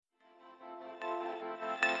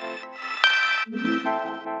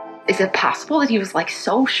Is it possible that he was like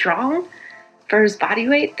so strong for his body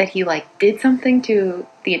weight that he like did something to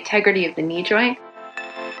the integrity of the knee joint?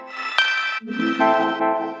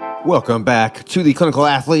 Welcome back to the Clinical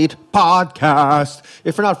Athlete Podcast.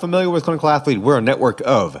 If you're not familiar with Clinical Athlete, we're a network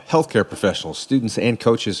of healthcare professionals, students, and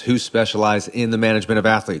coaches who specialize in the management of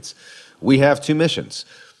athletes. We have two missions.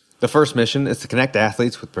 The first mission is to connect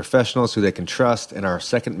athletes with professionals who they can trust, and our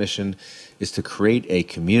second mission is to create a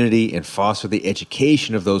community and foster the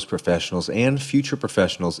education of those professionals and future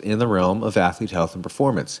professionals in the realm of athlete health and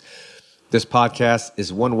performance. This podcast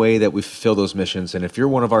is one way that we fulfill those missions, and if you're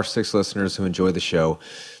one of our 6 listeners who enjoy the show,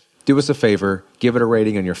 do us a favor, give it a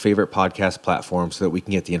rating on your favorite podcast platform so that we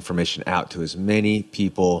can get the information out to as many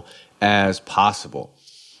people as possible.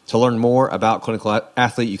 To learn more about Clinical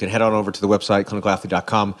Athlete, you can head on over to the website,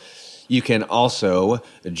 clinicalathlete.com. You can also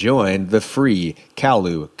join the free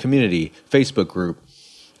CalLU community Facebook group,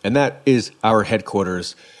 and that is our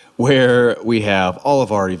headquarters where we have all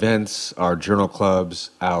of our events, our journal clubs,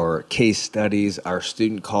 our case studies, our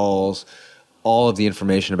student calls. All of the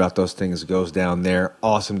information about those things goes down there.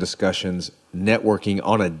 Awesome discussions, networking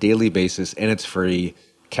on a daily basis, and it's free.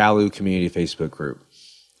 CalLU Community Facebook group.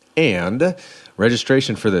 And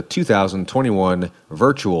registration for the 2021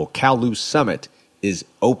 virtual CalLU Summit is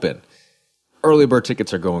open. Early bird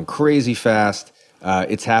tickets are going crazy fast.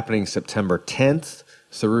 It's happening September 10th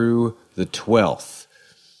through the 12th.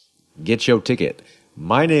 Get your ticket.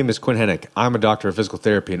 My name is Quinn Hennick. I'm a doctor of physical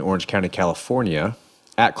therapy in Orange County, California,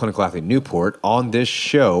 at Clinical Athlete Newport. On this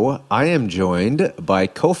show, I am joined by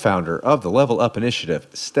co-founder of the Level Up Initiative,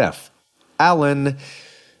 Steph Allen.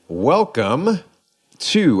 Welcome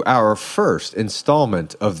to our first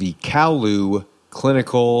installment of the CalLU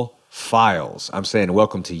Clinical Files. I'm saying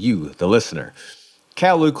welcome to you, the listener.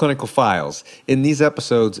 CalLU Clinical Files. In these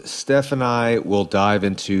episodes, Steph and I will dive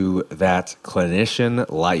into that clinician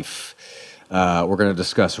life. We're going to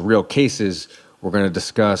discuss real cases. We're going to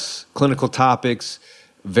discuss clinical topics,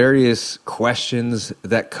 various questions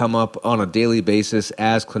that come up on a daily basis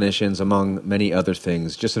as clinicians, among many other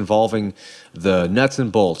things, just involving the nuts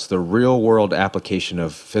and bolts, the real-world application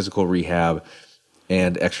of physical rehab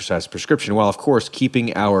and exercise prescription, while, of course,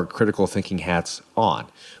 keeping our critical thinking hats on.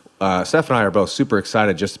 Steph and I are both super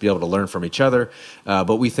excited just to be able to learn from each other,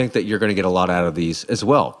 but we think that you're going to get a lot out of these as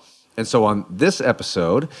well. And so on this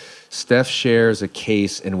episode, Steph shares a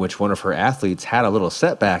case in which one of her athletes had a little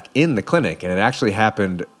setback in the clinic, and it actually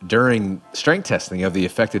happened during strength testing of the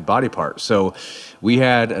affected body part. So we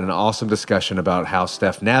had an awesome discussion about how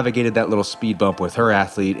Steph navigated that little speed bump with her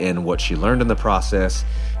athlete and what she learned in the process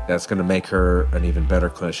that's going to make her an even better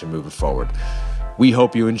clinician moving forward. We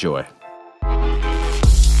hope you enjoy.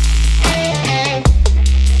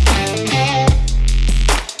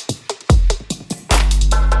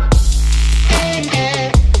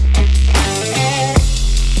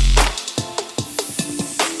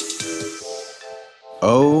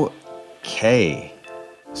 Okay,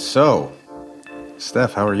 so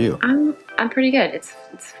Steph, how are you? I'm pretty good. It's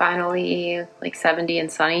finally like 70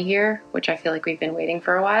 and sunny here, which I feel like we've been waiting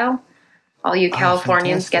for a while. All you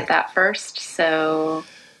Californians get that first, so.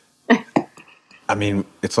 I mean,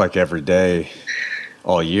 it's like every day,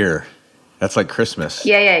 all year. That's like Christmas.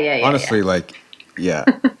 Yeah. Honestly,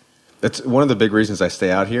 it's one of the big reasons I stay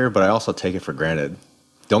out here, but I also take it for granted.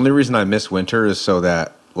 The only reason I miss winter is so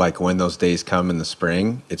that, like, when those days come in the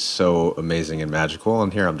spring, it's so amazing and magical.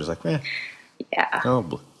 And here I'm just like, yeah.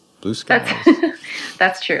 Oh, blue skies.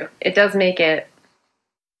 That's true. It does make it,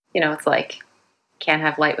 it's like, can't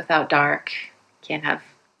have light without dark. Can't have,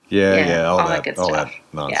 all that good stuff. All that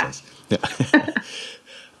nonsense.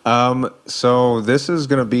 Yeah. So this is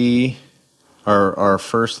going to be our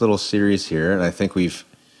first little series here. And I think we've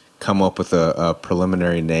come up with a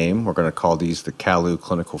preliminary name. We're going to call these the CalLU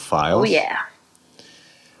Clinical Files. Oh, yeah.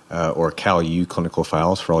 Or CalU Clinical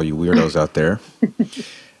Files for all you weirdos out there.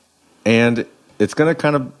 And it's going to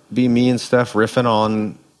kind of be me and Steph riffing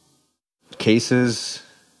on cases,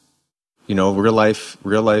 real life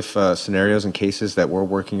scenarios and cases that we're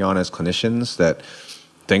working on as clinicians, that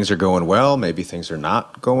things are going well, maybe things are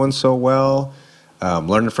not going so well,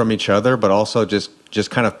 learning from each other, but also just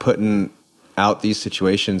kind of putting out these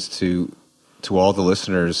situations to all the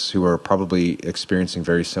listeners who are probably experiencing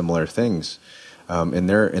very similar things in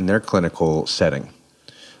their clinical setting.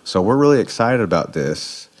 So we're really excited about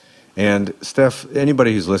this. And Steph,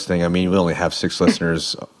 anybody who's listening, I mean, we only have 6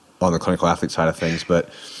 listeners on the clinical athlete side of things, but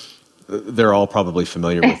they're all probably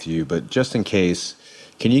familiar with you. But just in case,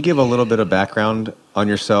 can you give a little bit of background on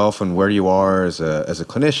yourself and where you are as a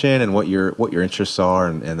clinician and what your interests are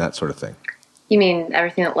and that sort of thing? You mean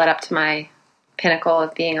everything that led up to my pinnacle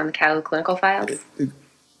of being on the CALU clinical files?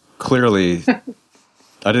 Clearly,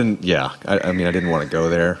 I didn't. Yeah, I mean, I didn't want to go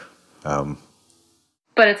there.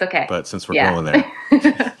 But it's okay. But since we're going there,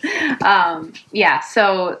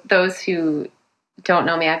 So those who don't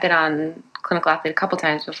know me, I've been on Clinical Athlete a couple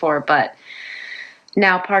times before, but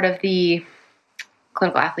now part of the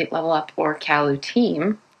Clinical Athlete Level Up or CALU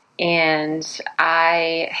team. And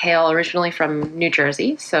I hail originally from New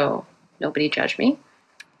Jersey, so nobody judge me.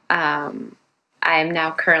 I'm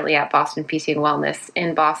now currently at Boston PC and Wellness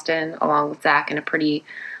in Boston, along with Zach and a pretty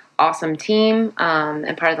awesome team,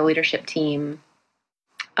 and part of the leadership team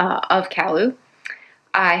of CALU.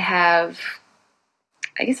 I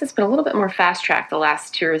guess it's been a little bit more fast-tracked the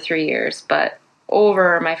last 2 or 3 years, but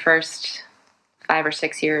over my first 5 or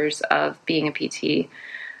 6 years of being a PT,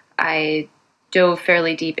 I dove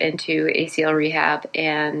fairly deep into ACL rehab,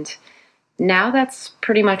 and now that's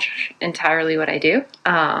pretty much entirely what I do.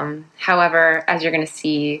 However, as you're going to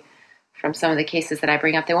see from some of the cases that I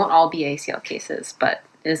bring up, they won't all be ACL cases, but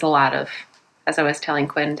it is a lot of, as I was telling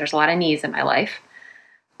Quinn, there's a lot of knees in my life.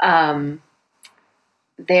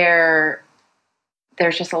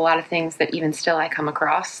 There's just a lot of things that even still I come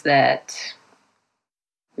across that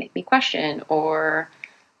make me question or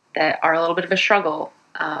that are a little bit of a struggle.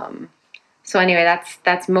 So anyway,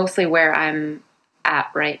 that's mostly where I'm at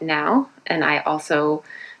right now. And I also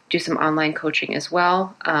do some online coaching as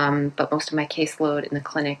well. But most of my caseload in the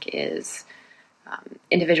clinic is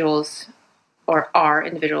individuals or are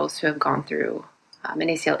individuals who have gone through an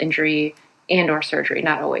ACL injury and or surgery,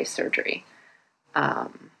 not always surgery.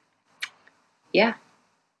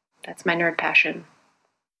 That's my nerd passion.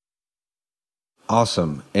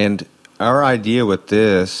 Awesome. And our idea with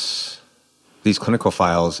these clinical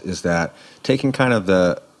files is that taking kind of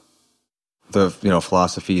the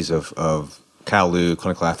philosophies of CALU,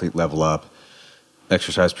 Clinical Athlete Level Up,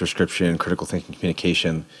 exercise prescription, critical thinking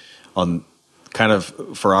communication, on kind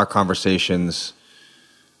of for our conversations,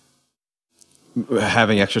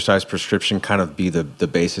 having exercise prescription kind of be the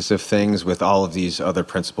basis of things, with all of these other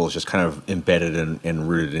principles just kind of embedded and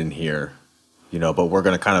rooted in here, but we're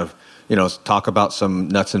going to kind of, talk about some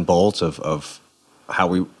nuts and bolts of how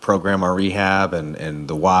we program our rehab and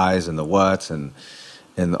the whys and the whats and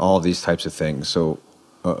all of these types of things. So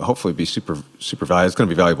hopefully be super valuable. It's going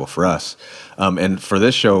to be valuable for us. And for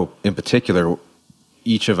this show in particular,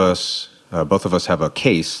 each of us, both of us have a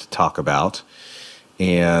case to talk about,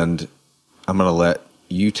 and I'm going to let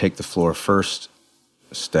you take the floor first,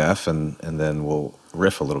 Steph, and then we'll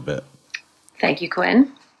riff a little bit. Thank you,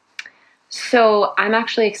 Quinn. So I'm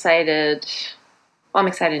actually excited. Well, I'm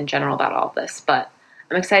excited in general about all of this, but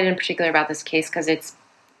I'm excited in particular about this case because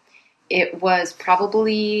it was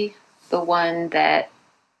probably the one that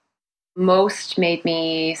most made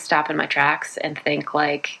me stop in my tracks and think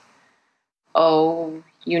like, oh,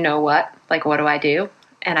 you know what? Like, what do I do?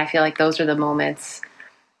 And I feel like those are the moments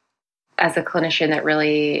as a clinician that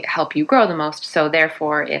really help you grow the most. So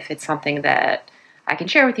therefore, if it's something that I can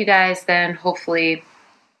share with you guys, then hopefully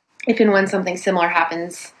if and when something similar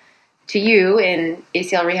happens to you in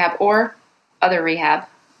ACL rehab or other rehab,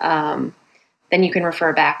 then you can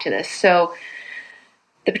refer back to this. So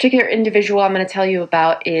the particular individual I'm going to tell you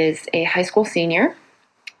about is a high school senior,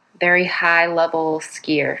 very high-level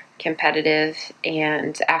skier, competitive,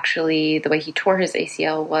 and actually the way he tore his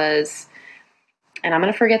ACL was, and I'm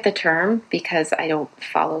going to forget the term because I don't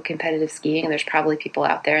follow competitive skiing, and there's probably people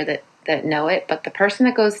out there that know it, but the person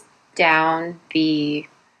that goes down the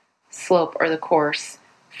slope or the course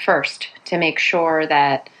first to make sure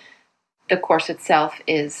that the course itself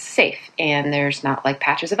is safe and there's not like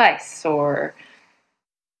patches of ice or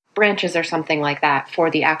branches or something like that for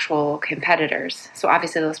the actual competitors. So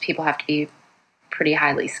obviously those people have to be pretty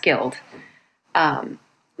highly skilled.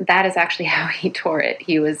 That is actually how he tore it.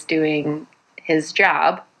 He was doing his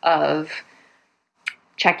job of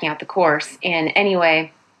checking out the course, and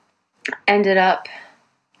anyway, ended up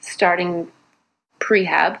starting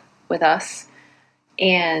prehab with us,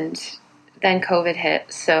 and then COVID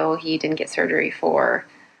hit, so he didn't get surgery for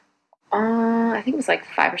I think it was like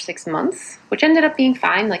 5 or 6 months, which ended up being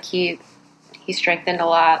fine. Like he strengthened a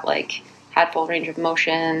lot, like had full range of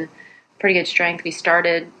motion, pretty good strength. We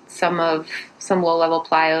started some low-level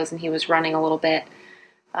plyos, and he was running a little bit.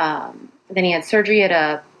 Then he had surgery at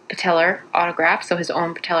a patellar autograft, so his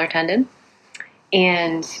own patellar tendon.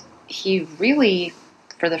 And he really,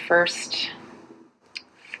 for the first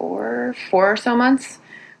four or so months,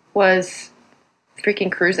 was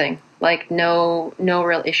freaking cruising. Like no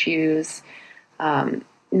real issues.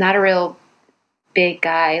 Not a real big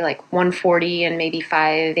guy, like 140 and maybe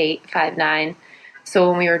 5'8", 5'9". So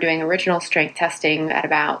when we were doing original strength testing at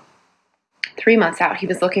about 3 months out, he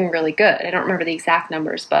was looking really good. I don't remember the exact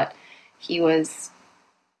numbers, but he was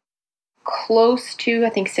close to, I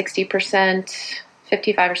think, 60%,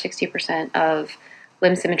 55 or 60% of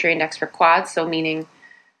limb symmetry index for quads, so meaning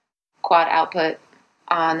quad output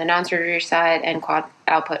on the non-surgery side and quad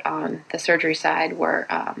output on the surgery side were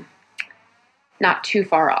not too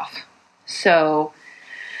far off. So,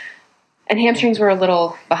 and hamstrings were a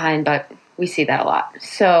little behind, but we see that a lot.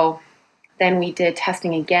 So then we did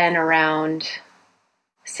testing again around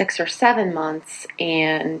 6 or 7 months,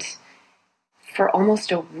 and for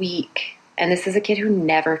almost a week, and this is a kid who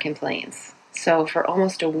never complains. So for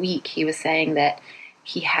almost a week, he was saying that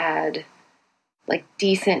he had like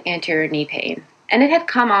decent anterior knee pain. And it had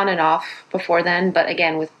come on and off before then, but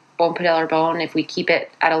again, with bone patellar bone, if we keep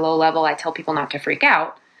it at a low level, I tell people not to freak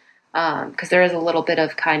out, because there is a little bit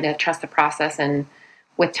of kind of trust the process, and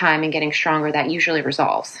with time and getting stronger, that usually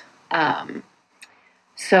resolves.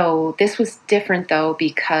 So this was different, though,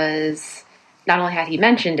 because not only had he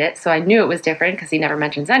mentioned it, so I knew it was different because he never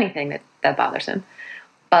mentions anything that bothers him,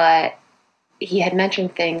 but he had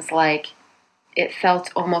mentioned things like it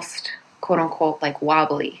felt almost, quote unquote, like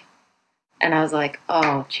wobbly. And I was like,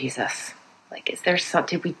 oh, Jesus. Like,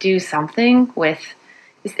 did we do something with,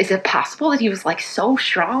 is it possible that he was like so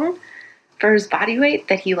strong for his body weight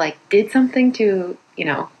that he like did something to,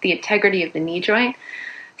 the integrity of the knee joint?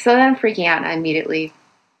 So then I'm freaking out, and I immediately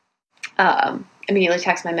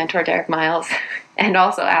text my mentor, Derek Miles, and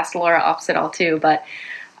also asked Laura Opsidal too, but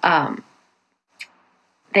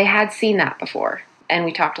they had seen that before, and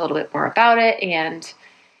we talked a little bit more about it, and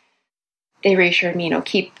they reassured me,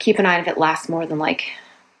 keep an eye on if it lasts more than like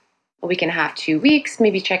a week and a half, 2 weeks,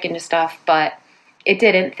 maybe check into stuff, but it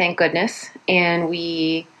didn't, thank goodness. And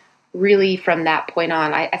we really, from that point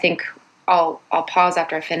on, I think I'll pause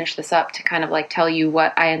after I finish this up to kind of like tell you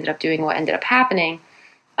what I ended up doing, what ended up happening.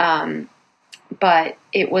 But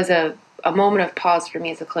it was a moment of pause for me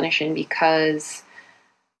as a clinician, because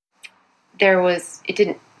it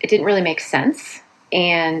didn't really make sense.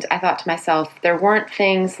 And I thought to myself, there weren't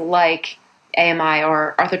things like AMI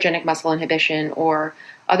or arthrogenic muscle inhibition or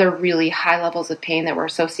other really high levels of pain that were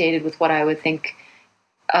associated with what I would think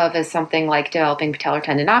of as something like developing patellar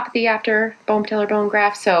tendinopathy after bone patellar bone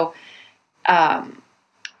graft. So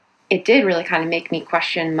it did really kind of make me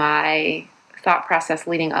question my thought process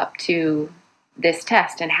leading up to this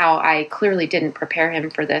test and how I clearly didn't prepare him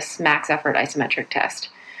for this max effort isometric test.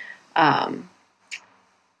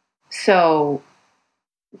 So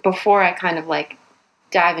before I kind of like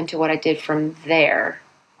dive into what I did from there,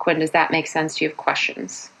 Quinn, does that make sense? Do you have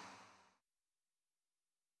questions?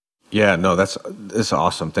 Yeah, no, that's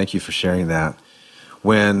awesome. Thank you for sharing that.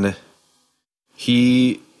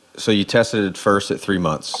 So you tested it first at 3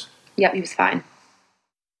 months. Yep, he was fine.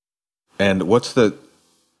 And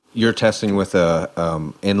you're testing with a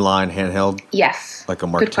inline handheld? Yes. Like a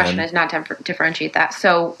Mark 10? Good question. I did not differentiate that.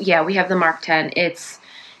 So yeah, we have the Mark 10. It's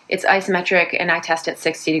isometric, and I test at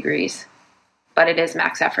 60 degrees, but it is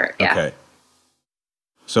max effort. Yeah. Okay.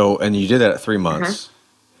 So, and you did that at 3 months,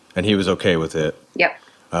 and he was okay with it. Yep.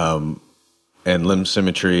 And limb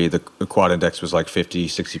symmetry, the quad index was like 50,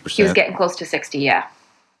 60%. He was getting close to 60, yeah.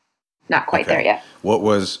 Not quite there yet.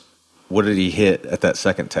 What did he hit at that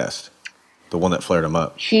second test? The one that flared him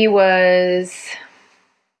up? He was,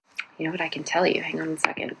 you know what, I can tell you. Hang on a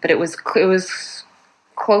second. But it was close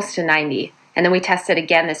to 90. And then we tested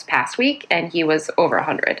again this past week, and he was over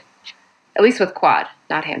 100. At least with quad,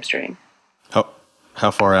 not hamstring.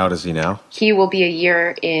 How far out is he now? He will be a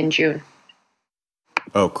year in June.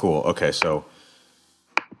 Oh, cool. Okay, so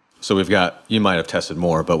we've got, you might have tested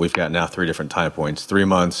more, but we've got now 3 different time points. 3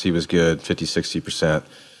 months, he was good, 50, 60%.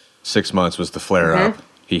 6 months was the flare up.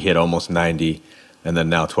 He hit almost 90. And then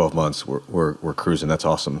now 12 months, we're cruising. That's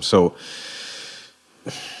awesome. So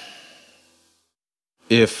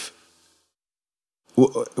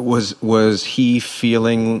was he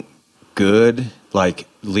feeling good, like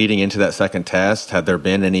leading into that second test? Had there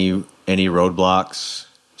been any roadblocks,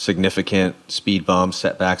 significant speed bumps,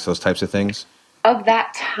 setbacks, those types of things? Of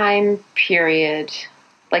that time period,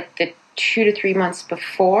 like the 2 to 3 months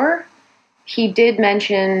before, he did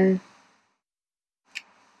mention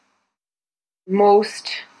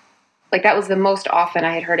that was the most often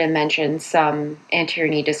I had heard him mention some anterior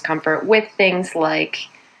knee discomfort with things like,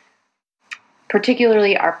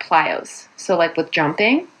 particularly our plyos. So like with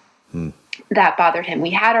jumping, that bothered him.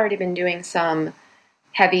 We had already been doing some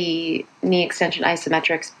heavy knee extension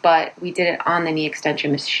isometrics, but we did it on the knee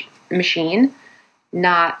extension machine,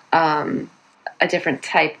 not a different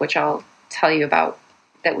type, which I'll tell you about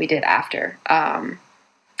that we did after.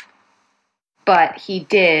 But But he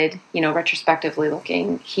did, retrospectively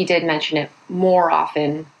looking, he did mention it more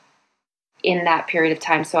often in that period of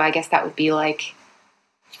time. So I guess that would be like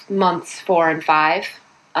months 4 and 5.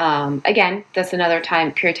 Again, that's another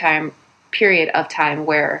period of time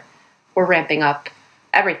where we're ramping up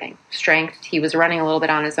everything. Strength, he was running a little bit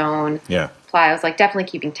on his own. Yeah. I was like definitely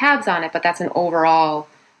keeping tabs on it, but that's an overall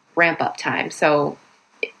ramp up time. So,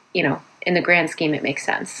 in the grand scheme, it makes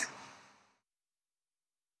sense.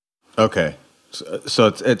 Okay. So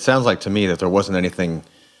it sounds like to me that there wasn't anything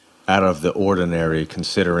out of the ordinary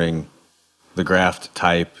considering the graft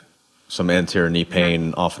type, some anterior knee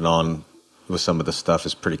pain off and on with some of the stuff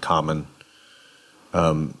is pretty common.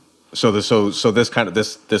 So this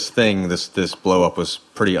blow up was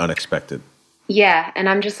pretty unexpected. Yeah, and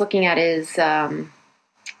I'm just looking at his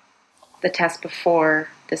the test before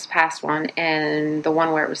this past one, and the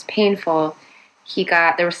one where it was painful.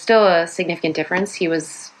 There was still a significant difference. He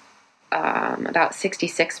was about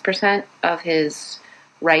 66% of his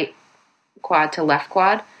right quad to left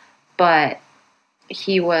quad, but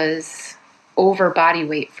he was over body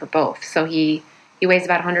weight for both. So he weighs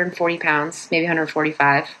about 140 pounds, maybe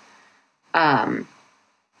 145. On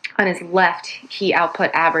his left, he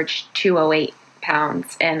output averaged 208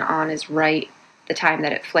 pounds, and on his right, the time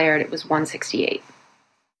that it flared, it was 168.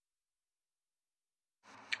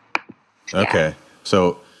 Okay.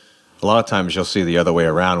 So a lot of times you'll see the other way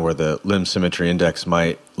around where the limb symmetry index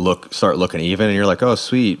might start looking even, and you're like, oh,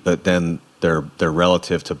 sweet, but then their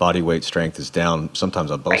relative to body weight strength is down sometimes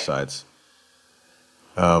on both sides.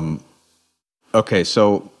 Okay,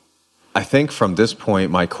 so I think from this point,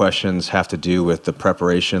 my questions have to do with the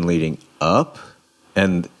preparation leading up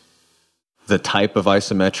and the type of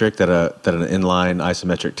isometric that an inline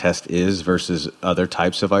isometric test is versus other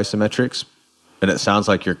types of isometrics. And it sounds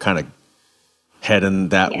like you're kind of heading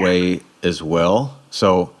that way as well.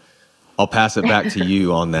 So I'll pass it back to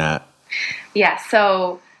you on that. Yeah,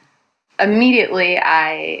 so immediately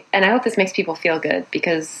I hope this makes people feel good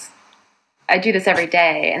because I do this every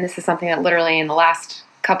day, and this is something that literally in the last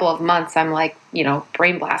couple of months I'm like,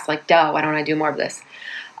 brain blast, like, duh, why don't I do more of this?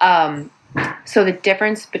 So the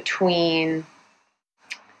difference between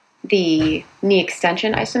the knee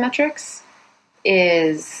extension isometrics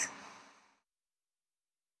is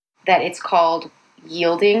that it's called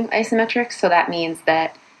yielding isometrics. So that means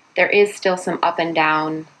that there is still some up and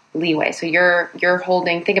down leeway. So you're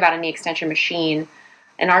holding, think about a knee extension machine,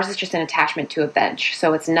 and ours is just an attachment to a bench.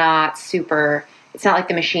 So it's not like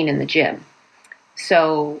the machine in the gym.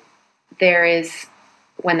 So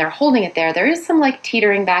when they're holding it there is some like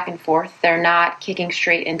teetering back and forth. They're not kicking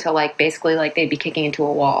straight into basically like they'd be kicking into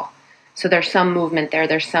a wall. So there's some movement there.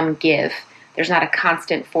 There's some give. There's not a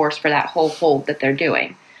constant force for that whole hold that they're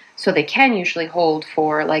doing. So they can usually hold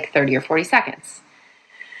for like 30 or 40 seconds.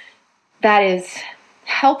 That is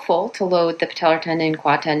helpful to load the patellar tendon,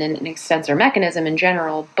 quad tendon, and extensor mechanism in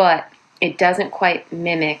general, but it doesn't quite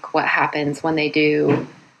mimic what happens when they do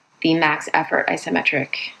the max effort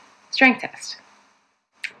isometric strength test.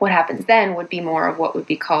 What happens then would be more of what would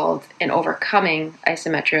be called an overcoming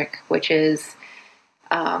isometric, which is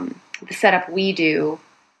the setup we do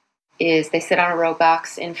is they sit on a row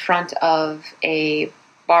box in front of a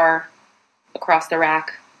bar across the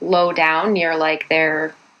rack, low down near like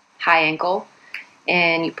their high ankle,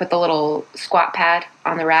 and you put the little squat pad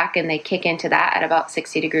on the rack and they kick into that at about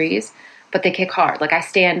 60 degrees, but they kick hard. Like I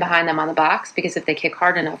stand behind them on the box because if they kick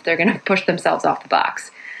hard enough, they're going to push themselves off the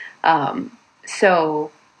box.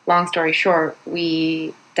 So long story short,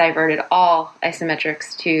 we diverted all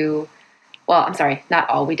isometrics to, well, I'm sorry, not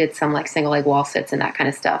all. We did some like single leg wall sits and that kind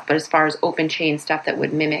of stuff. But as far as open chain stuff that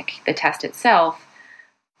would mimic the test itself,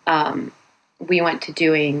 we went to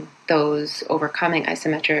doing those overcoming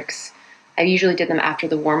isometrics. I usually did them after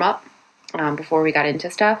the warm up, before we got into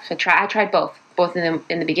stuff. I tried both in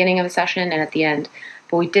the beginning of the session and at the end.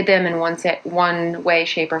 But we did them in one way,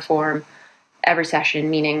 shape, or form every session,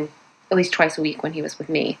 meaning at least twice a week when he was with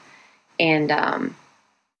me, and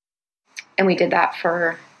we did that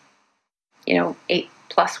for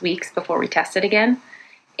 8+ weeks before we tested again.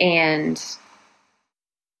 And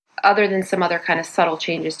other than some other kind of subtle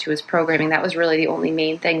changes to his programming, that was really the only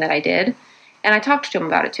main thing that I did. And I talked to him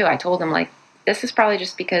about it too. I told him, like, this is probably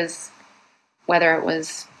just because whether it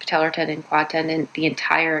was patellar tendon, quad tendon, the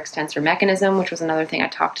entire extensor mechanism, which was another thing I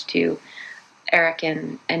talked to Eric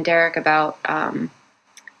and Derek about,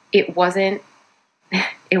 it wasn't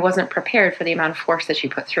prepared for the amount of force that she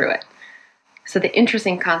put through it. So the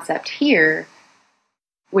interesting concept here,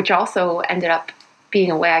 which also ended up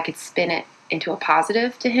being a way I could spin it into a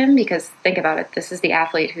positive to him, because think about it, this is the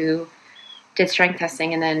athlete who did strength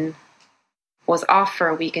testing and then was off for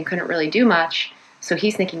a week and couldn't really do much. So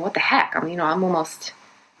he's thinking, what the heck? I'm almost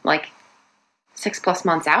like 6+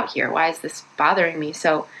 months out here. Why is this bothering me?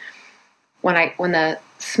 So when the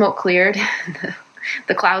smoke cleared,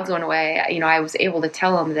 the clouds went away, I was able to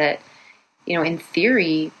tell him that, in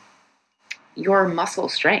theory, your muscle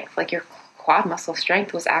strength, like your quad muscle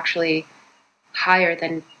strength, was actually higher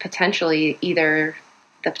than potentially either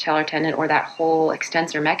the patellar tendon or that whole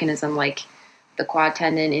extensor mechanism, like the quad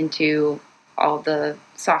tendon into all the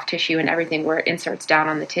soft tissue and everything where it inserts down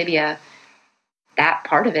on the tibia. That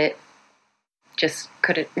part of it just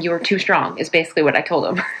you were too strong, is basically what I told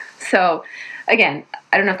him. So again,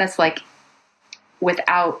 I don't know if that's like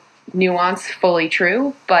without nuance fully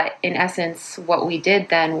true, but in essence, what we did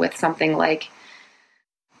then with something like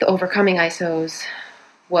the overcoming isos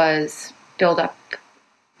was build up,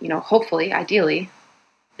 hopefully, ideally,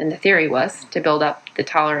 and the theory was to build up the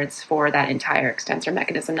tolerance for that entire extensor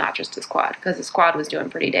mechanism, not just his quad, because his quad was doing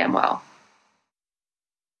pretty damn well.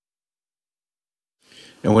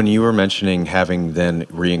 And when you were mentioning having then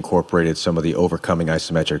reincorporated some of the overcoming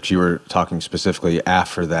isometrics, you were talking specifically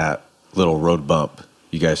after that little road bump,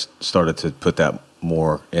 you guys started to put that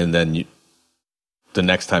more, and then the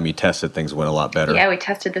next time you tested, things went a lot better. Yeah, we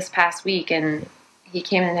tested this past week, and he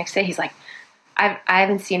came in the next day. He's like, I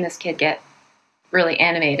haven't seen this kid get really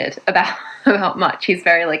animated about much. He's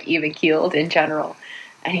very like even keeled in general.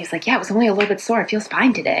 And he's like, yeah, it was only a little bit sore. It feels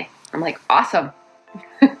fine today. I'm like, awesome.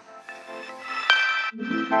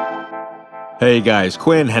 Hey guys,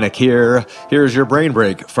 Quinn Hennick here. Here's your brain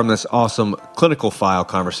break from this awesome clinical file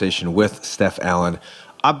conversation with Steph Allen.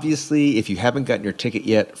 Obviously, if you haven't gotten your ticket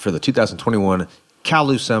yet for the 2021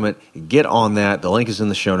 CalLou Summit, get on that. The link is in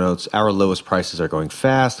the show notes. Our lowest prices are going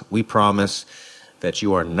fast. We promise that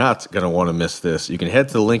you are not going to want to miss this. You can head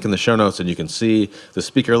to the link in the show notes and you can see the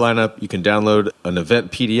speaker lineup. You can download an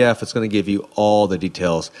event PDF. It's going to give you all the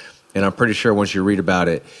details. And I'm pretty sure once you read about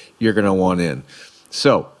it, you're going to want in.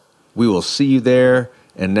 So we will see you there.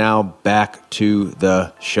 And now back to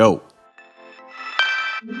the show.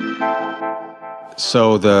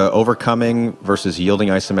 So the overcoming versus yielding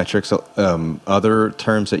isometrics, other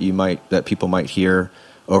terms that people might hear,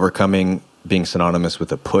 overcoming being synonymous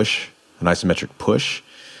with a push, an isometric push,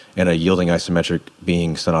 and a yielding isometric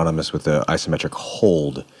being synonymous with the isometric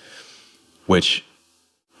hold, which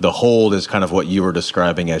the hold is kind of what you were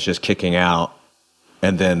describing as just kicking out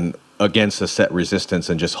and then against a set resistance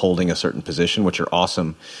and just holding a certain position, which are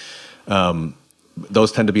awesome.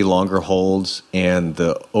 Those tend to be longer holds, and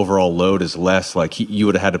the overall load is less. Like you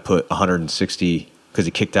would have had to put 160, because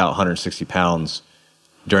he kicked out 160 pounds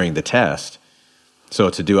during the test. So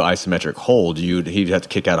to do an isometric hold, he'd have to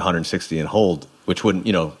kick out 160 and hold, which wouldn't,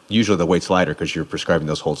 usually the weight's lighter because you're prescribing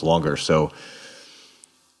those holds longer. So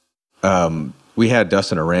we had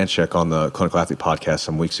Dustin Aranchek on the Clinical Athlete podcast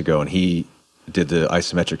some weeks ago, and he did the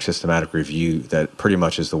isometric systematic review that pretty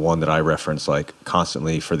much is the one that I reference like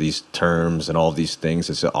constantly for these terms and all these things.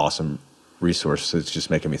 It's an awesome resource. So it's just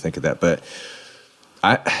making me think of that. But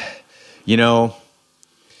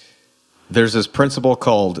there's this principle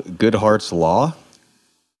called Goodhart's Law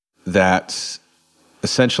that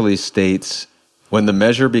essentially states when the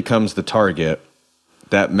measure becomes the target,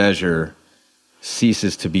 that measure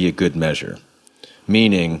ceases to be a good measure.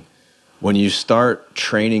 Meaning, when you start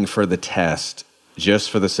training for the test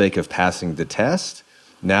just for the sake of passing the test,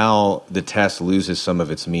 now the test loses some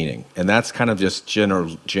of its meaning. And that's kind of just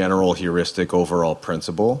general heuristic overall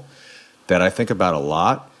principle that I think about a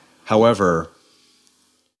lot. However,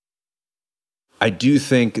 I do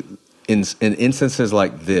think in instances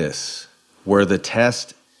like this, where the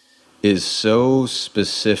test is so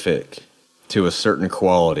specific to a certain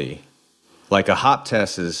quality, like a hop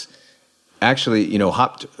test is actually,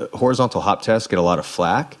 horizontal hop tests get a lot of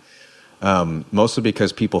flack, mostly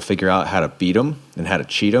because people figure out how to beat them and how to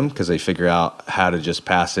cheat them because they figure out how to just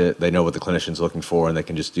pass it. They know what the clinician's looking for, and they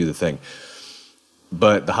can just do the thing.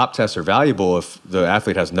 But the hop tests are valuable if the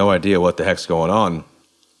athlete has no idea what the heck's going on.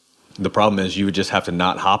 The problem is you would just have to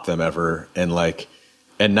not hop them ever and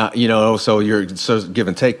not, so you're so give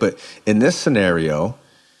and take. But in this scenario,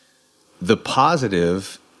 the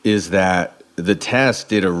positive is that the test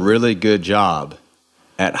did a really good job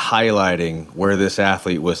at highlighting where this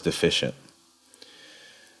athlete was deficient.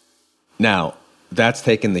 Now, that's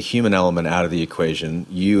taken the human element out of the equation.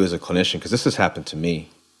 You as a clinician, because this has happened to me,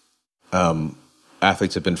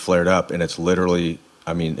 athletes have been flared up, and it's literally,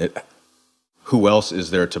 who else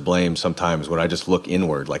is there to blame sometimes when I just look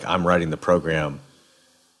inward, like I'm writing the program?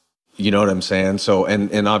 You know what I'm saying? So,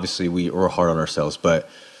 and obviously we're hard on ourselves, but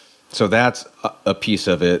so that's a piece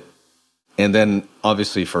of it. And then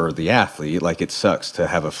obviously for the athlete, like it sucks to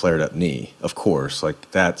have a flared up knee, of course,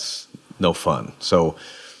 like that's no fun. So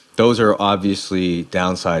those are obviously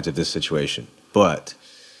downsides of this situation, but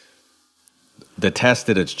the test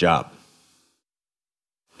did its job.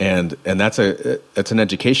 And that's an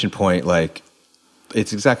education point. Like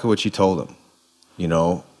it's exactly what you told them, you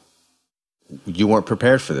know, you weren't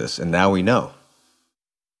prepared for this and now we know.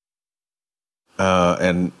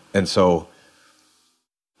 And so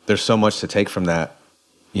there's so much to take from that,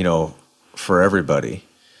 you know, for everybody.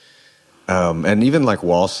 And even like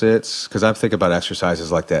wall sits, because I'm thinking about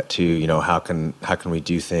exercises like that too. You know, how can we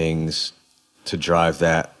do things to drive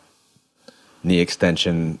that knee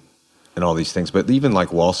extension and all these things? But even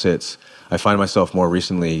like wall sits, I find myself more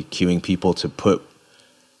recently cueing people to put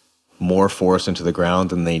more force into the ground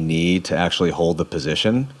than they need to actually hold the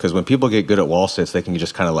position. Because when people get good at wall sits, they can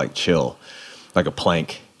just kind of like chill, like a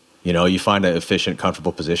plank. You know, you find an efficient,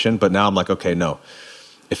 comfortable position. But now I'm like, okay, no.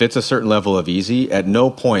 If it's a certain level of easy, at no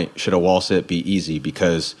point should a wall sit be easy,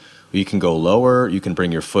 because you can go lower, you can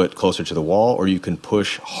bring your foot closer to the wall, or you can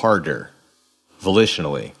push harder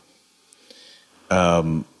volitionally.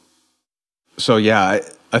 So yeah,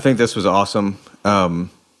 I think this was awesome. Do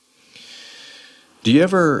you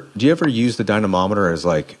ever use the dynamometer as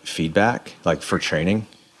like feedback, like for training?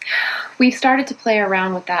 We've started to play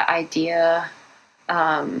around with that idea.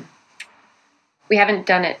 We haven't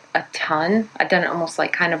done it a ton. I've done it almost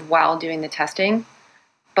like kind of while doing the testing.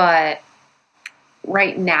 But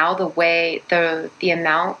right now, the way the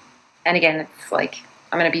amount, and again, it's like,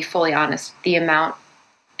 I'm going to be fully honest, the amount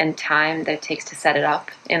and time that it takes to set it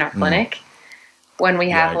up in our clinic when we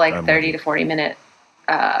have like 30 to 40 minute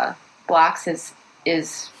blocks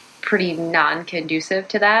is pretty non-conducive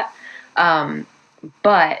to that.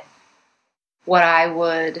 But what I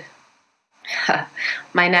would,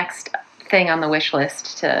 my next thing on the wish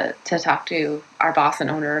list to talk to our boss and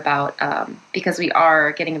owner about, because we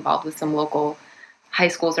are getting involved with some local high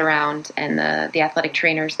schools around and the athletic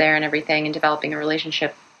trainers there and everything, and developing a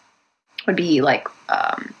relationship, would be like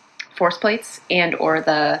force plates and or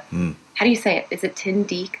the how do you say it? Is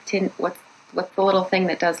it what's the little thing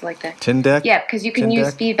that does like the Tyndek? Yeah, because you can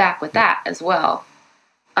use feedback with that as well.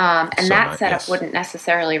 And so that setup wouldn't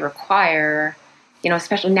necessarily require, you know,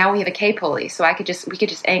 especially now we have a K pulley, so we could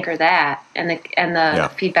just anchor that, and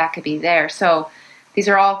the feedback could be there. So these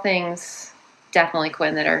are all things, definitely,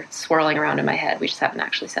 Quinn, that are swirling around in my head. We just haven't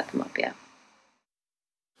actually set them up yet.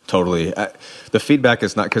 Totally. The feedback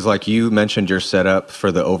is not, because like you mentioned your setup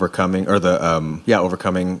for the overcoming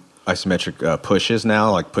isometric pushes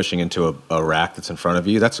now, like pushing into a rack that's in front of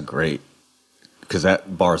you. That's great, because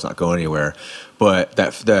that bar is not going anywhere. But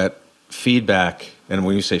that feedback, and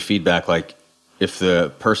when you say feedback, like if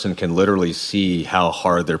the person can literally see how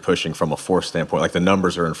hard they're pushing from a force standpoint, like the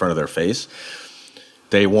numbers are in front of their face,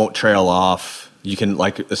 they won't trail off. You can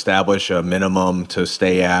like establish a minimum to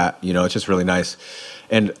stay at, you know, it's just really nice.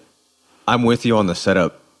 And I'm with you on the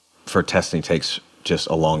setup for testing takes just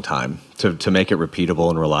a long time to make it repeatable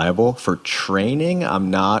and reliable. For training, I'm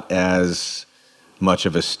not as much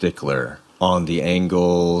of a stickler on the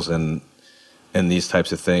angles and these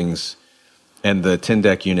types of things. And the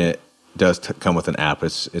Tyndek unit does come with an app.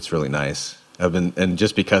 It's really nice. And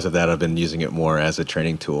just because of that, I've been using it more as a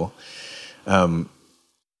training tool. In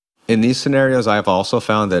these scenarios, I've also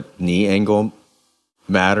found that knee angle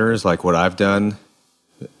matters. Like what I've done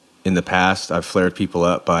in the past, I've flared people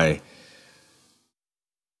up by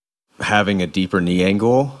having a deeper knee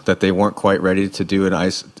angle that they weren't quite ready to do a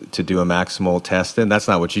maximal test in. That's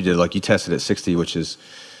not what you did. Like you tested at 60, which is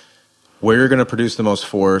where you're going to produce the most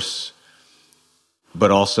force,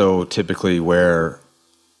 but also typically where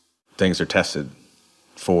things are tested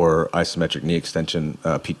for isometric knee extension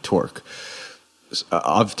peak torque.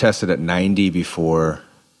 I've tested at 90 before,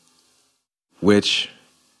 which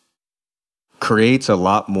creates a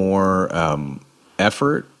lot more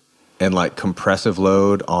effort and like compressive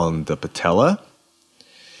load on the patella,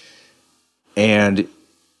 and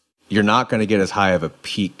you're not going to get as high of a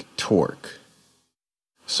peak torque.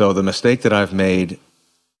 So the mistake that I've made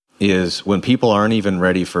is when people aren't even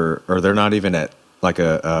ready for, or they're not even at like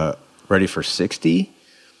a ready for 60,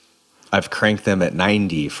 I've cranked them at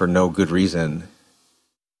 90 for no good reason.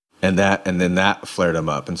 And then that flared them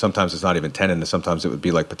up. And sometimes it's not even tendon, and sometimes it would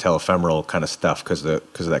be like patellofemoral kind of stuff because of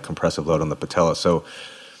that compressive load on the patella. So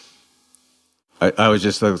I was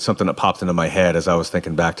just something that popped into my head as I was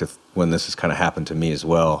thinking back to when this has kind of happened to me as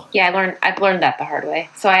well. Yeah, I've learned that the hard way.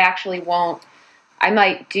 So I actually I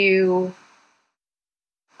might do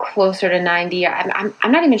closer to 90. I'm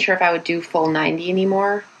not even sure if I would do full 90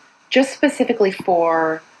 anymore, just specifically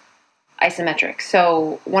for isometric.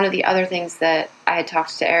 So one of the other things that I had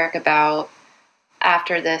talked to Eric about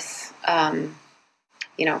after this,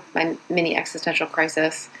 my mini existential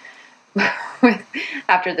crisis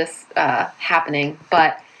after this happening,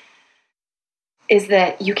 but is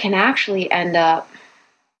that you can actually end up,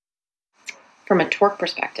 from a torque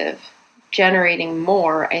perspective, generating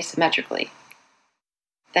more asymmetrically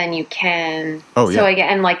than you can. Oh, yeah. So again,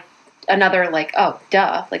 and like another, like, oh,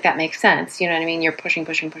 duh, like that makes sense. You know what I mean? You're pushing,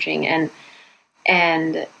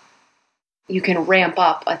 and you can ramp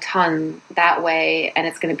up a ton that way, and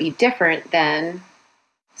it's going to be different than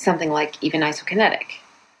something like even isokinetic.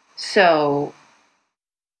 So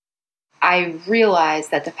I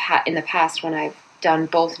realized that in the past when I've done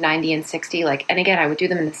both 90 and 60, and again, I would do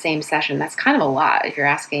them in the same session. That's kind of a lot if you're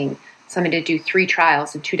asking somebody to do 3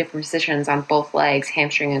 trials in 2 different positions on both legs,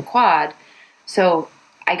 hamstring and quad. So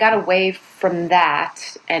I got away from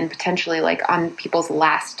that and potentially on people's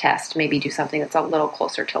last test, maybe do something that's a little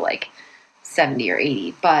closer to 70 or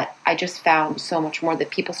 80. But I just found so much more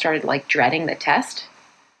that people started dreading the test.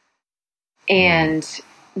 And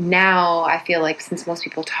now I feel like since most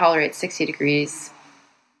people tolerate 60 degrees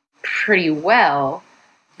pretty well,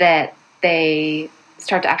 that they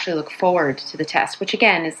start to actually look forward to the test, which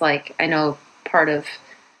again is I know part of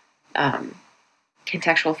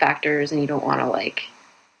contextual factors, and you don't want to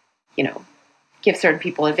give certain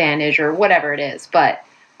people advantage or whatever it is, but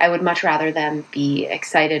I would much rather them be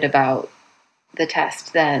excited about the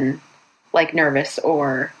test than nervous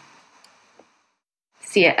or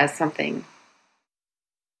see it as something.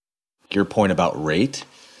 Your point about rate,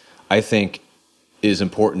 I think, is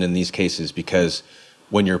important in these cases because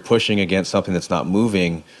when you're pushing against something that's not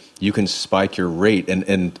moving, you can spike your rate. And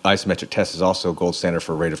isometric test is also gold standard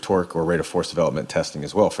for rate of torque or rate of force development testing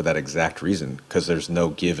as well for that exact reason, because there's no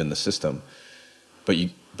give in the system. But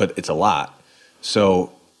it's a lot.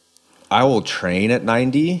 So I will train at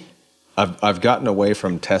 90. I've gotten away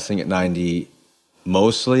from testing at 90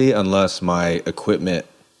 mostly unless my equipment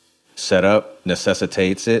setup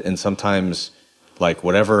necessitates it, and sometimes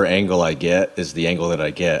whatever angle I get is the angle that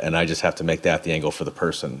I get, and I just have to make that the angle for the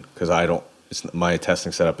person because my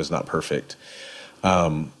testing setup is not perfect.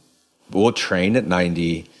 We'll train at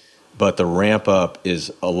 90, but the ramp up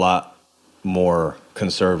is a lot more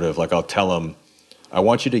conservative. I'll tell them, I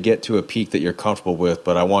want you to get to a peak that you're comfortable with,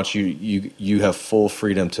 but I want you have full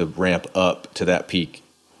freedom to ramp up to that peak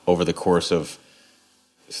over the course of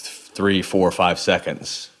 3, 4, 5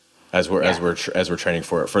 seconds as we're training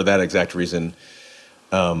for it for that exact reason.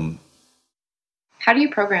 How do you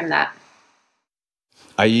program that?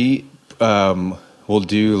 I will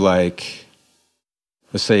do let's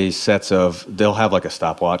say sets of, they'll have a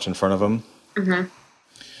stopwatch in front of them.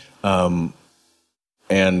 Mm-hmm.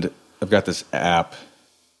 And I've got this app.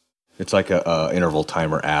 It's a interval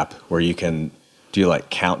timer app where you can do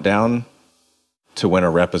countdown to when a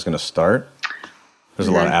rep is going to start. There's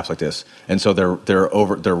a lot of apps like this. And so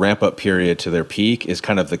their ramp up period to their peak is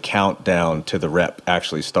kind of the countdown to the rep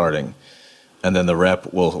actually starting. And then the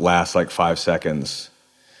rep will last 5 seconds.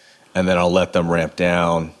 And then I'll let them ramp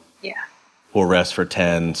down. Yeah. We'll rest for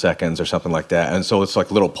 10 seconds or something like that. And so it's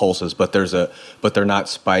little pulses, but they're not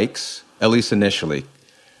spikes, at least initially.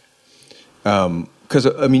 Because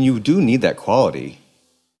you do need that quality,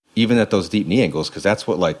 even at those deep knee angles, because that's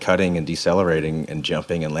what cutting and decelerating and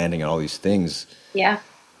jumping and landing and all these things. Yeah.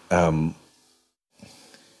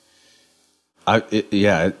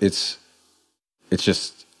 It's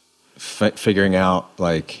just figuring out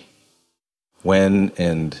when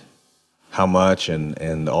and how much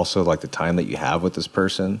and also the time that you have with this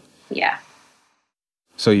person. Yeah.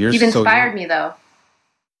 So you've inspired me though.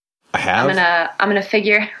 I have. I'm gonna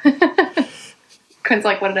figure. Quinn's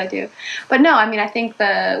what did I do? But no, I think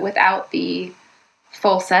without the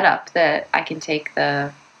full setup that I can take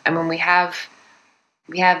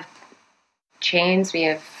we have chains, we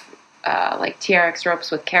have TRX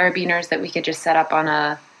ropes with carabiners that we could just set up on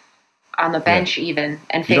the bench even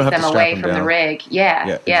and face them away from the rig.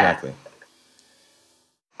 Yeah. Exactly.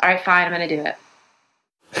 All right, fine, I'm gonna do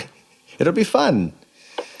it. It'll be fun.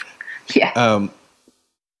 Yeah.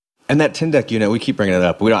 And that Tindec unit, we keep bringing it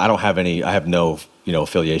up. I don't have any. I have no,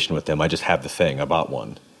 affiliation with them. I just have the thing. I bought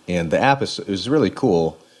one, and the app is really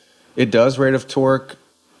cool. It does rate of torque,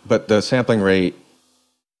 but the sampling rate,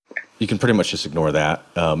 you can pretty much just ignore that.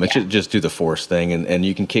 It should just do the force thing, and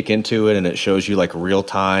you can kick into it, and it shows you real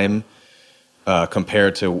time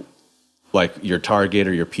compared to your target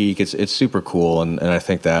or your peak. It's super cool, and I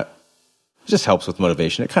think that just helps with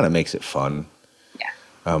motivation. It kind of makes it fun.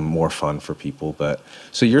 More fun for people. But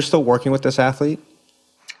so you're still working with this athlete?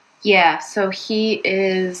 Yeah. So he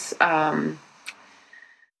is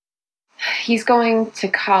he's going to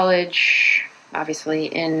college, obviously,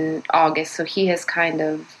 in August, so he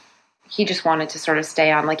just wanted to sort of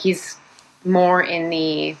stay on. Like, he's more in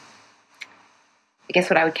the, I guess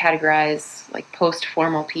what I would categorize like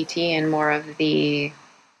post-formal PT and more of the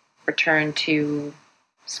return to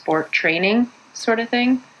sport training sort of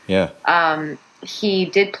thing. Yeah. He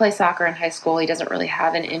did play soccer in high school. He doesn't really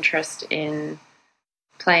have an interest in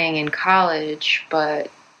playing in college, and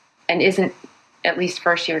isn't, at least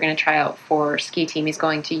first year, going to try out for ski team. He's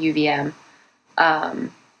going to UVM.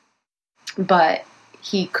 But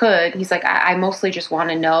he's like, I mostly just want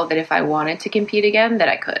to know that if I wanted to compete again, that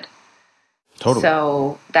I could. Totally.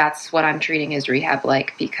 So that's what I'm treating his rehab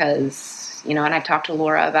like, because, and I've talked to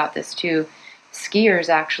Laura about this too. Skiers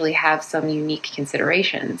actually have some unique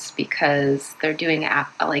considerations because they're doing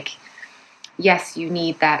yes, you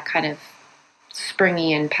need that kind of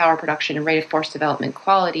springy and power production and rate of force development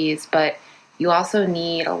qualities, but you also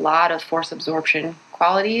need a lot of force absorption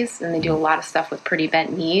qualities, and they do a lot of stuff with pretty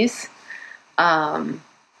bent knees.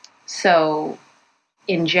 So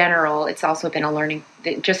in general, it's also been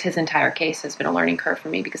just his entire case has been a learning curve for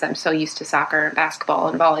me, because I'm so used to soccer and basketball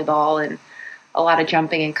and volleyball and a lot of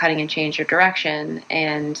jumping and cutting and change of direction,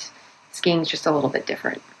 and skiing is just a little bit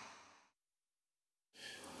different.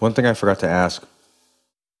 One thing I forgot to ask,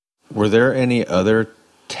 were there any other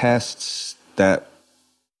tests that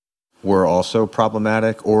were also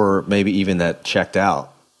problematic, or maybe even that checked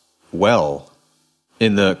out well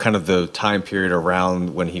in the kind of the time period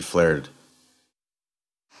around when he flared?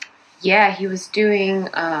 Yeah, he was doing,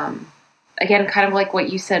 again, kind of like what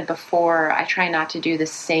you said before, I try not to do the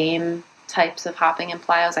same types of hopping and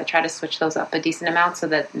plyos. I try to switch those up a decent amount so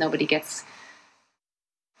that nobody gets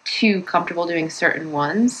too comfortable doing certain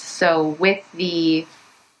ones. So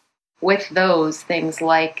with those things,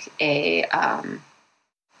 like a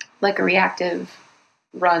reactive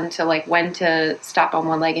run to like when to stop on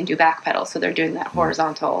one leg and do back pedal, so they're doing that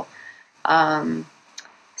horizontal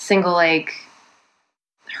single leg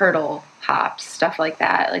hurdle hops, stuff like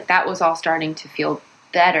that. Like, that was all starting to feel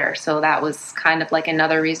better. So that was kind of like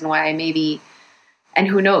another reason why I maybe, and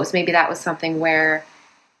who knows, maybe that was something where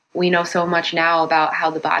we know so much now about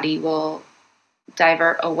how the body will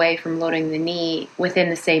divert away from loading the knee within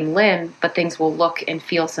the same limb, but things will look and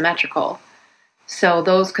feel symmetrical. So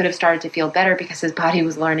those could have started to feel better because his body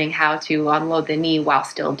was learning how to unload the knee while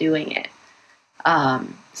still doing it.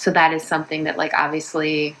 So that is something that, like,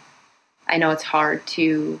 obviously, I know it's hard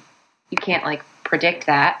you can't like predict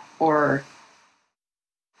that or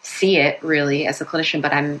see it really as a clinician,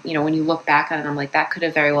 but I'm, when you look back on it, I'm like, that could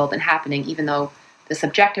have very well been happening, even though the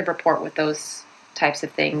subjective report with those types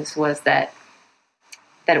of things was that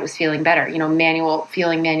it was feeling better, manual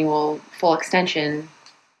full extension,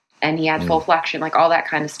 and he had full flexion, like all that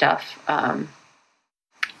kind of stuff.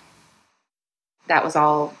 That was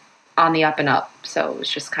all on the up and up. So it was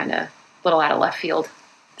just kind of a little out of left field,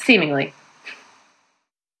 seemingly.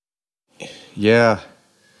 Yeah.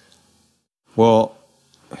 Well,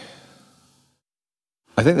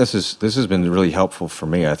 I think this has been really helpful for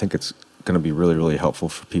me. I think it's going to be really, really helpful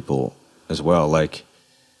for people as well. Like,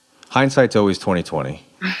 hindsight's always 20/20,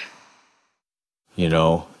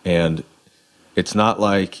 and it's not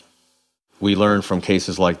like we learn from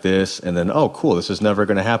cases like this and then, oh, cool, this is never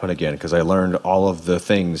going to happen again because I learned all of the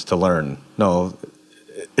things to learn. No,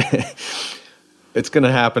 it's going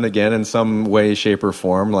to happen again in some way, shape, or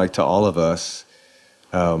form, like to all of us.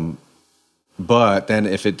 But then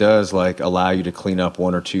if it does like allow you to clean up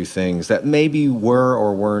one or two things that maybe were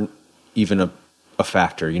or weren't even a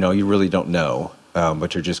factor, you really don't know,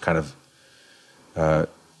 but you're just kind of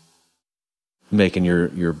making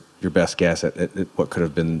your best guess at what could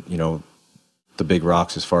have been, the big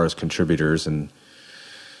rocks as far as contributors. And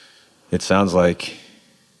it sounds like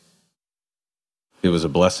it was a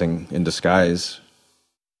blessing in disguise.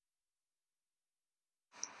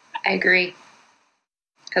 I agree.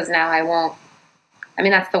 Because now I won't. I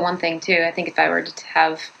mean, that's the one thing, too. I think if I were to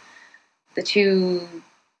have the two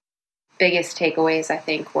biggest takeaways, I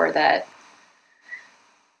think, were that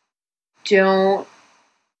don't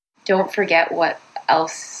forget what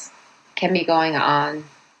else can be going on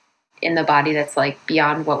in the body that's, like,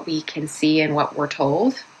 beyond what we can see and what we're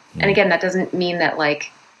told. Mm. And again, that doesn't mean that, like,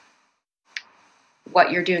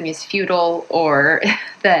 what you're doing is futile or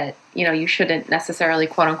that, you shouldn't necessarily,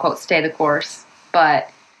 quote unquote, stay the course. But,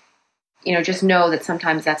 just know that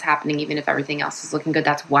sometimes that's happening even if everything else is looking good.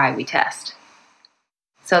 That's why we test.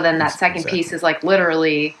 So then that second piece is like,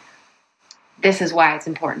 literally, this is why it's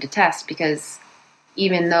important to test, because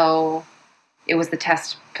even though it was the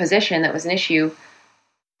test position that was an issue,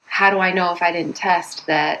 how do I know if I didn't test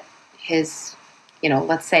that his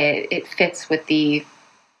let's say it fits with the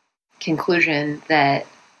conclusion that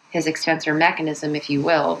his extensor mechanism, if you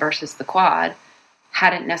will, versus the quad,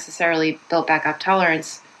 hadn't necessarily built back up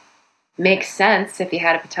tolerance. Makes sense if you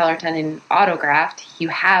had a patellar tendon autograft, you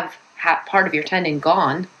have part of your tendon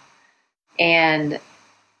gone, and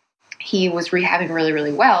he was rehabbing really,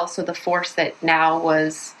 really well. So the force that now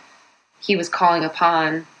he was calling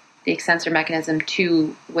upon the extensor mechanism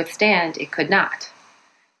to withstand, it could not.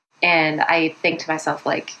 And I think to myself,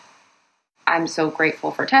 like, I'm so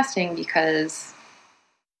grateful for testing, because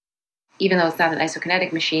even though it's not an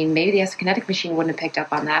isokinetic machine, maybe the isokinetic machine wouldn't have picked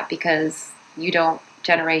up on that, because you don't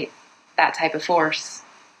generate that type of force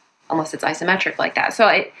unless it's isometric like that. So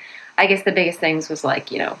I guess the biggest things was like,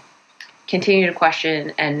 continue to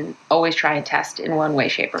question and always try and test in one way,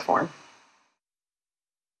 shape, or form.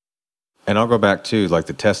 And I'll go back to like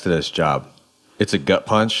the testedist job. It's a gut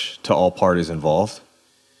punch to all parties involved.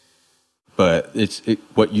 But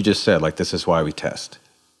what you just said, like, this is why we test.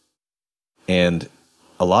 And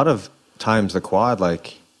a lot of times the quad,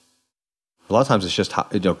 like, a lot of times it's just,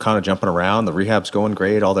 kind of jumping around. The rehab's going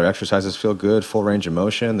great. All their exercises feel good, full range of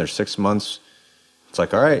motion. They're 6 months. It's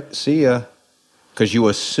like, all right, see ya. Because you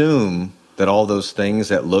assume that all those things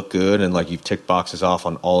that look good and like you've ticked boxes off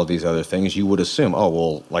on all of these other things, you would assume, oh,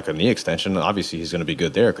 well, like a knee extension, obviously he's going to be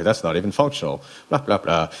good there because that's not even functional, blah, blah,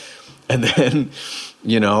 blah. And then,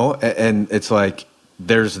 and it's like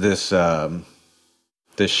there's this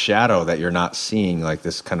this shadow that you're not seeing, like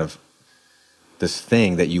this kind of this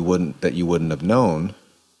thing that you wouldn't have known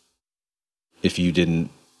if you didn't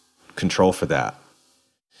control for that.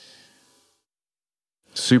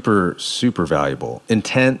 Super, super valuable.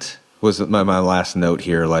 Intent was my last note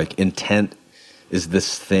here. Like, intent is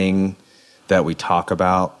this thing that we talk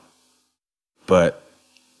about, but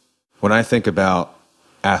when I think about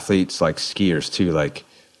athletes like skiers too, like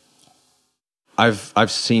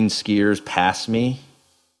I've seen skiers pass me.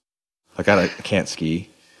 Like I can't ski,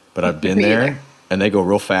 but I've been there, and they go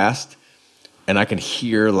real fast, and I can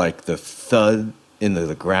hear like the thud in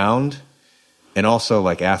the ground, and also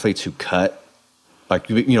like athletes who cut, like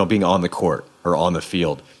being on the court or on the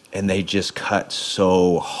field, and they just cut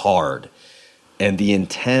so hard, and the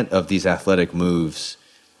intent of these athletic moves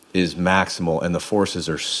is maximal, and the forces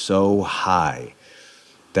are so high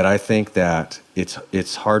that I think that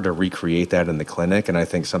it's hard to recreate that in the clinic, and I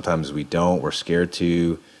think sometimes we don't. We're scared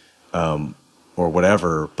to, or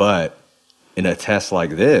whatever. But in a test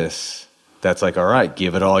like this, that's like, all right,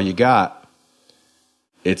 give it all you got.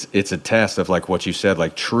 It's a test of like what you said,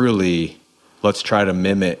 like truly, let's try to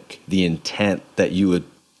mimic the intent that you would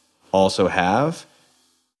also have,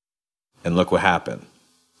 and look what happened.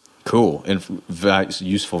 Cool,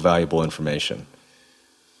 useful, valuable information.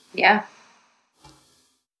 Yeah.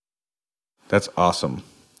 That's awesome.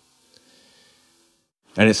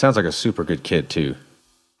 And it sounds like a super good kid, too.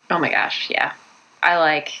 Oh, my gosh, yeah.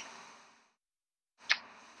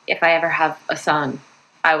 If I ever have a son,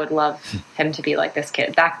 I would love him to be like this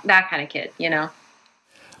kid, that kind of kid,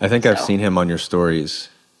 I think I've seen him on your stories.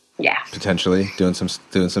 Yeah. Potentially, doing some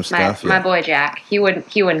stuff. My boy, Jack, he wouldn't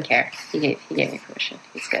care. He gave me permission.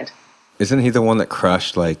 He's good. Isn't he the one that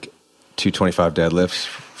crushed, like, 225 deadlifts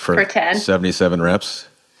for 10? 77 reps?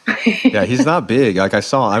 Yeah, he's not big. Like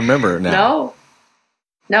I remember now.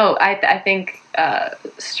 No, I think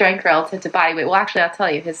strength relative to body weight. Well, actually, I'll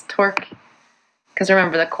tell you, his torque, because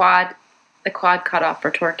remember the quad cutoff for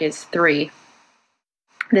torque is 3.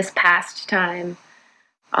 This past time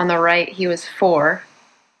on the right, he was 4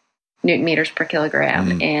 Newton meters per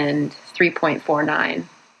kilogram and 3.49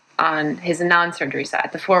 on his non-surgery side.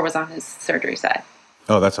 The 4 was on his surgery side.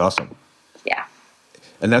 Oh, that's awesome. Yeah.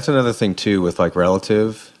 And that's another thing too with like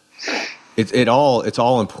relative. It's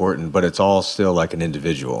all important, but it's all still like an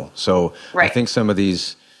individual. So right. I think some of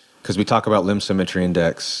these, because we talk about limb symmetry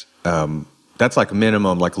index, that's like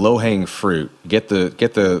minimum, like low hanging fruit. Get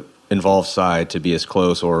the involved side to be as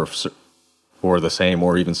close or the same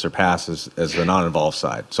or even surpass as the non-involved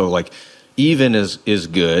side. So like even is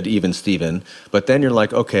good, even Steven. But then you're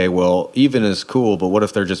like, okay, well even is cool, but what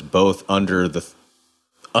if they're just both under the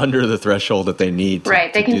threshold that they need to,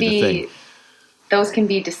 right. They can do be, the thing. Those can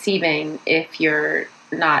be deceiving if you're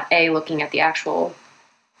not A, looking at the actual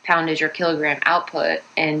poundage or kilogram output,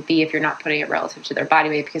 and B, if you're not putting it relative to their body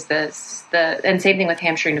weight, because and same thing with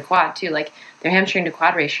hamstring to quad too. Like their hamstring to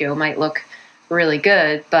quad ratio might look really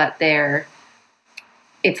good, but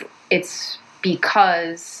it's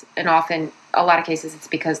because, and often a lot of cases it's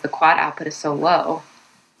because the quad output is so low.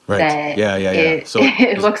 Right. That yeah. So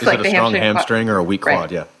it looks like it a the strong hamstring or a weak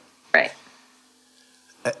quad? Right. Yeah. Right.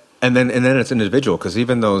 And then it's individual, because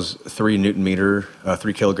even those 3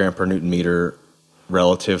 kilogram per Newton meter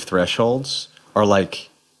relative thresholds are like,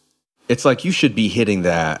 it's like you should be hitting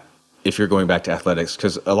that if you're going back to athletics,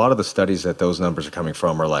 because a lot of the studies that those numbers are coming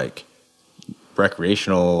from are like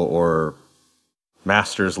recreational or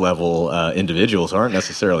master's level individuals, aren't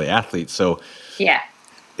necessarily athletes. So Yeah.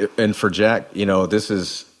 and for Jack,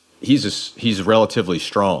 he's relatively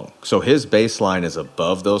strong. So his baseline is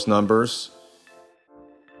above those numbers.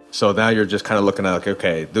 So now you're just kind of looking at like,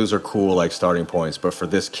 okay, those are cool like starting points, but for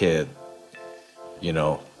this kid,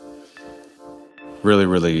 really,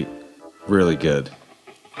 really, really good.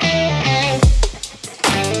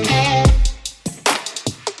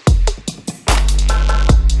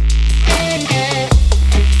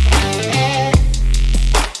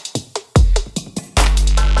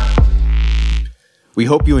 We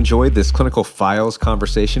hope you enjoyed this Clinical Files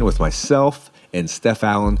conversation with myself and Steph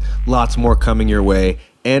Allen. Lots more coming your way.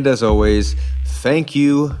 And as always, thank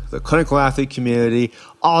you, the clinical athlete community,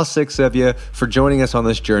 all 6 of you, for joining us on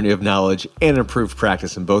this journey of knowledge and improved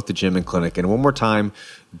practice in both the gym and clinic. And one more time,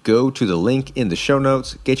 go to the link in the show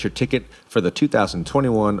notes, get your ticket for the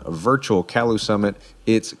 2021 Virtual CALU Summit.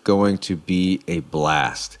 It's going to be a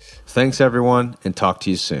blast. Thanks, everyone, and talk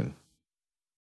to you soon.